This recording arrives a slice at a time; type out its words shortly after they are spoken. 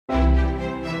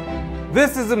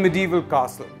This is a medieval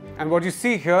castle, and what you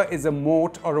see here is a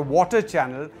moat or a water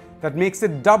channel that makes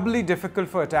it doubly difficult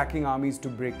for attacking armies to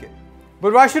break it.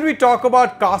 But why should we talk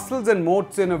about castles and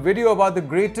moats in a video about the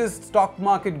greatest stock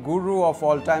market guru of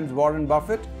all times, Warren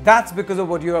Buffett? That's because of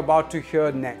what you're about to hear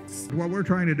next. What we're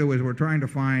trying to do is we're trying to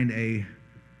find a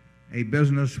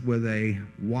business with a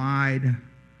wide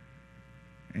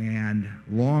and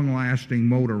long-lasting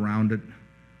moat around it,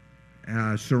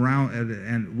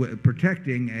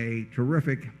 protecting a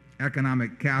terrific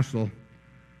economic castle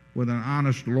with an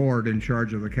honest lord in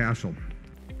charge of the castle.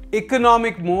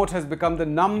 Economic moat has become the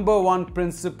 #1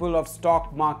 principle of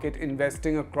stock market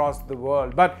investing across the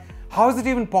world. But how is it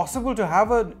even possible to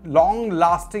have a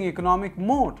long-lasting economic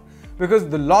moat? Because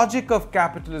the logic of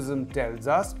capitalism tells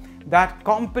us that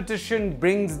competition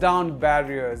brings down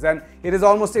barriers, and it is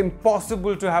almost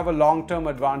impossible to have a long-term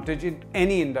advantage in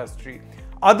any industry.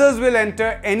 Others will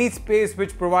enter any space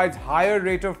which provides higher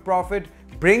rate of profit,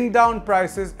 bring down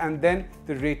prices, and then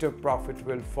the rate of profit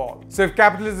will fall. So if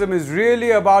capitalism is really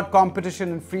about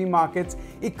competition and free markets,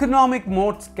 economic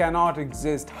moats cannot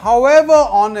exist, however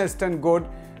honest and good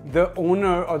the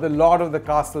owner or the lord of the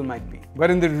castle might be.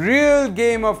 But in the real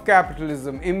game of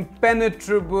capitalism,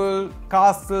 impenetrable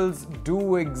castles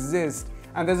do exist,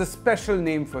 and there's a special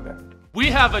name for them. We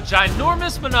have a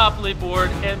ginormous Monopoly board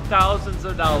and thousands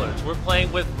of dollars. We're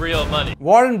playing with real money.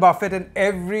 Warren Buffett and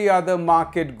every other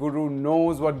market guru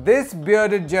knows what this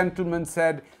bearded gentleman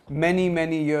said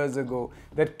many years ago,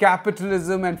 that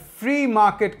capitalism and free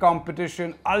market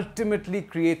competition ultimately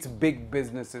creates big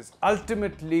businesses.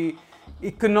 Ultimately,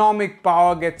 economic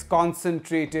power gets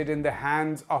concentrated in the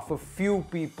hands of a few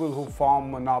people who form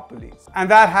monopolies. And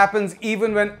that happens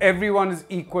even when everyone is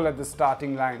equal at the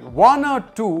starting line. One or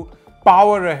two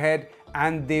power ahead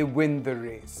and they win the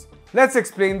race. Let's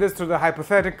explain this through the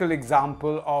hypothetical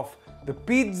example of the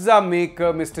pizza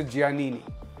maker Mr. Giannini.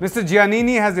 Mr.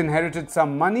 Giannini has inherited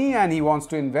some money and he wants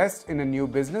to invest in a new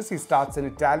business. He starts an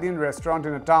Italian restaurant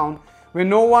in a town where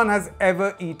no one has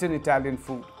ever eaten Italian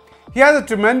food. He has a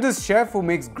tremendous chef who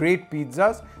makes great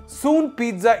pizzas. Soon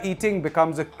pizza eating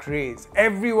becomes a craze.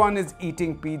 Everyone is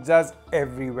eating pizzas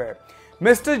everywhere.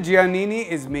 Mr. Giannini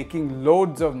is making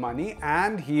loads of money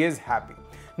and he is happy.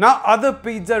 Now other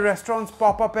pizza restaurants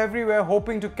pop up everywhere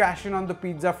hoping to cash in on the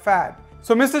pizza fad.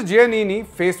 So Mr. Giannini,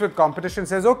 faced with competition,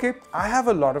 says, okay, I have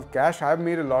a lot of cash, I've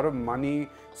made a lot of money,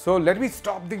 so let me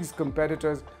stop these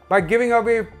competitors by giving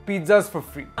away pizzas for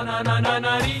free.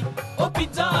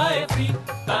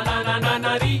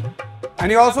 And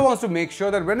he also wants to make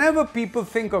sure that whenever people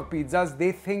think of pizzas,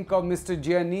 they think of Mr.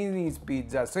 Giannini's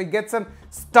pizza. So he gets some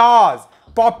stars,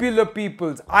 popular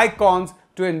peoples, icons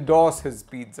to endorse his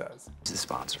pizzas. He's a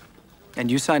sponsor. And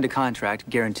you signed a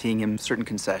contract guaranteeing him certain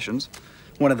concessions,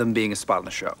 one of them being a spot on the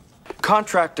show.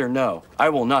 Contract or no, I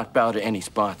will not bow to any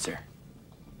sponsor.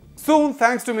 Soon,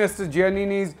 thanks to Mr.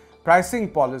 Giannini's pricing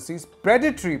policies,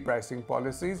 predatory pricing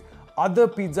policies, other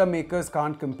pizza makers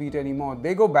can't compete anymore.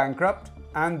 They go bankrupt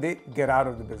and they get out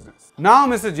of the business. Now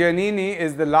Mr. Giannini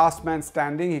is the last man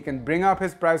standing. He can bring up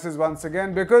his prices once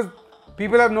again because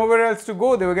people have nowhere else to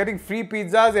go. They were getting free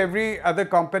pizzas. Every other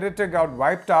competitor got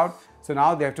wiped out. So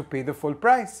now they have to pay the full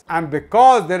price. And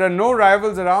because there are no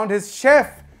rivals around, his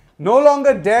chef no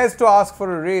longer dares to ask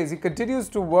for a raise. He continues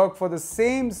to work for the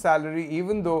same salary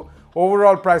even though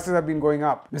overall prices have been going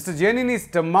up. Mr. Giannini's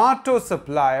tomato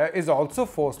supplier is also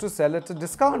forced to sell at a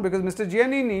discount because Mr.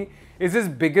 Giannini is his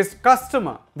biggest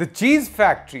customer. The cheese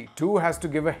factory too has to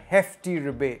give a hefty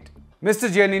rebate. Mr.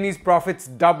 Giannini's profits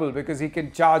double because he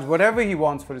can charge whatever he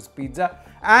wants for his pizza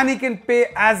and he can pay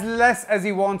as less as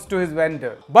he wants to his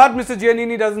vendor. But Mr.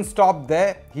 Giannini doesn't stop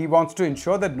there. He wants to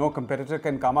ensure that no competitor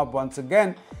can come up once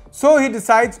again. So he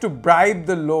decides to bribe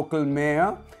the local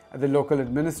mayor and the local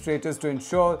administrators to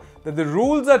ensure that the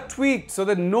rules are tweaked so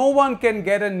that no one can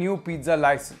get a new pizza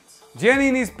license.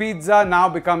 Giannini's Pizza now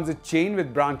becomes a chain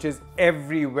with branches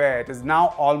everywhere. It is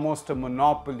now almost a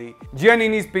monopoly.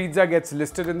 Giannini's Pizza gets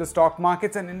listed in the stock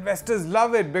markets and investors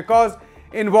love it because,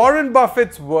 in Warren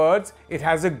Buffett's words, it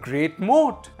has a great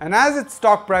moat. And as its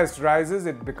stock price rises,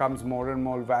 it becomes more and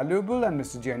more valuable and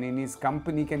Mr. Giannini's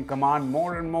company can command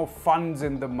more and more funds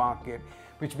in the market,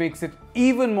 which makes it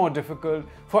even more difficult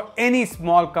for any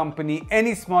small company,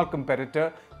 any small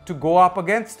competitor to go up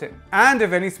against him. And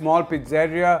if any small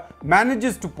pizzeria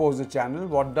manages to pose a channel,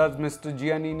 what does Mr.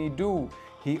 Giannini do?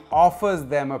 He offers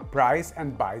them a price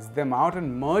and buys them out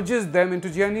and merges them into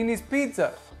Giannini's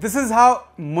Pizza. This is how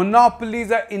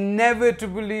monopolies are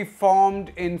inevitably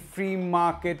formed in free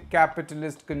market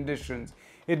capitalist conditions.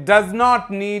 It does not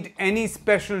need any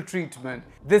special treatment.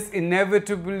 This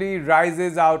inevitably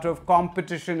rises out of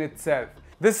competition itself.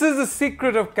 This is the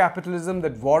secret of capitalism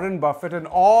that Warren Buffett and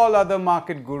all other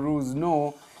market gurus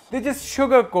know. They just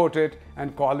sugarcoat it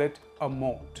and call it a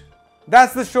moat.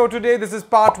 That's the show today. This is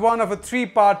part 1 of a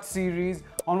 3-part series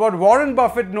on what Warren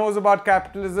Buffett knows about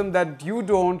capitalism that you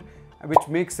don't, which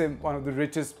makes him one of the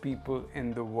richest people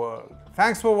in the world.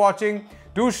 Thanks for watching.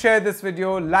 Do share this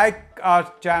video, like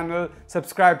our channel,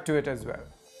 subscribe to it as well.